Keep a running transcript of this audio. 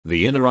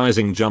The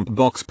Inorising jump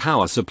box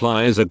power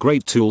supply is a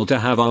great tool to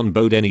have on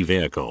board any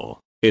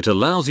vehicle. It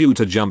allows you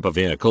to jump a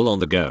vehicle on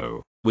the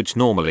go, which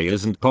normally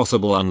isn't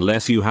possible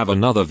unless you have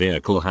another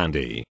vehicle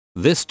handy.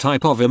 This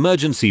type of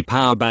emergency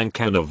power bank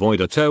can avoid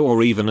a tow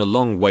or even a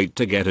long wait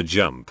to get a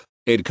jump.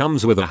 It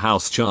comes with a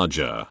house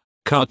charger,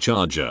 car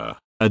charger,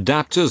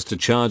 adapters to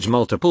charge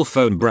multiple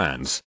phone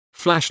brands,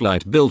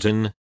 flashlight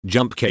built-in,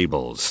 jump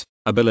cables,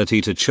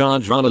 ability to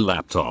charge on a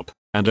laptop,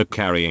 and a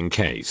carrying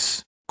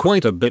case.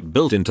 Quite a bit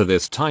built into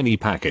this tiny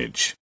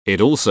package.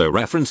 It also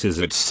references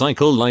its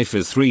cycle life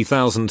is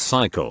 3000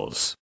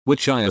 cycles,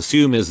 which I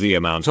assume is the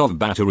amount of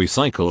battery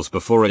cycles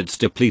before it's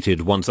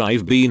depleted. Once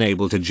I've been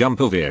able to jump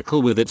a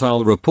vehicle with it,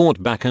 I'll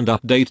report back and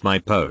update my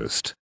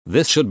post.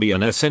 This should be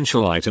an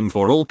essential item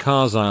for all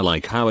cars. I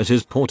like how it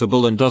is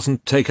portable and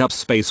doesn't take up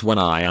space when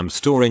I am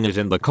storing it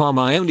in the car.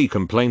 My only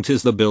complaint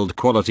is the build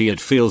quality. It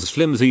feels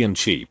flimsy and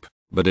cheap,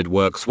 but it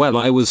works well.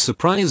 I was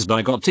surprised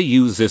I got to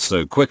use this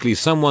so quickly.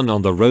 Someone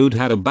on the road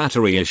had a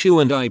battery issue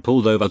and I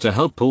pulled over to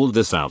help pull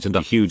this out, and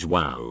a huge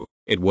wow,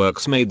 it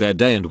works made their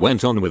day and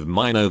went on with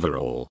mine.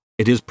 Overall,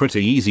 it is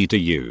pretty easy to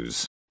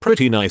use,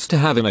 pretty nice to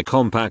have in a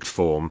compact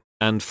form,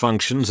 and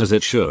functions as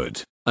it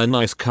should. A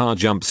nice car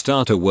jump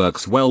starter.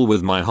 Works well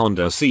with my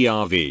Honda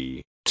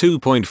CR-V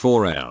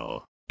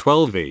 2.4L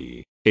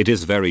 12V. It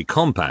is very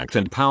compact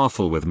and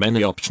powerful with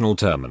many optional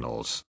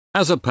terminals.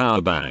 As a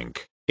power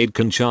bank, it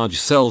can charge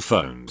cell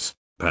phones,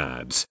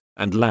 pads,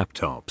 and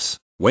laptops.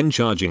 When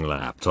charging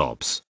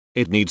laptops,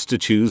 it needs to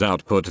choose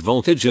output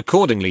voltage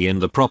accordingly, and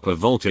the proper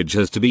voltage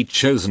has to be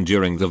chosen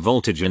during the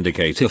voltage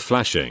indicator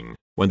flashing.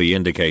 When the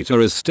indicator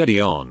is steady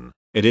on,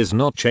 it is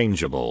not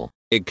changeable.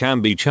 It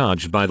can be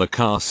charged by the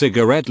car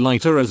cigarette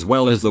lighter as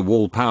well as the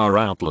wall power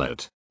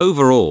outlet.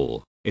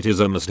 Overall, it is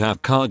a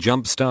must-have car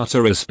jump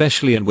starter,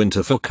 especially in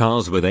winter for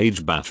cars with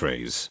aged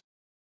batteries.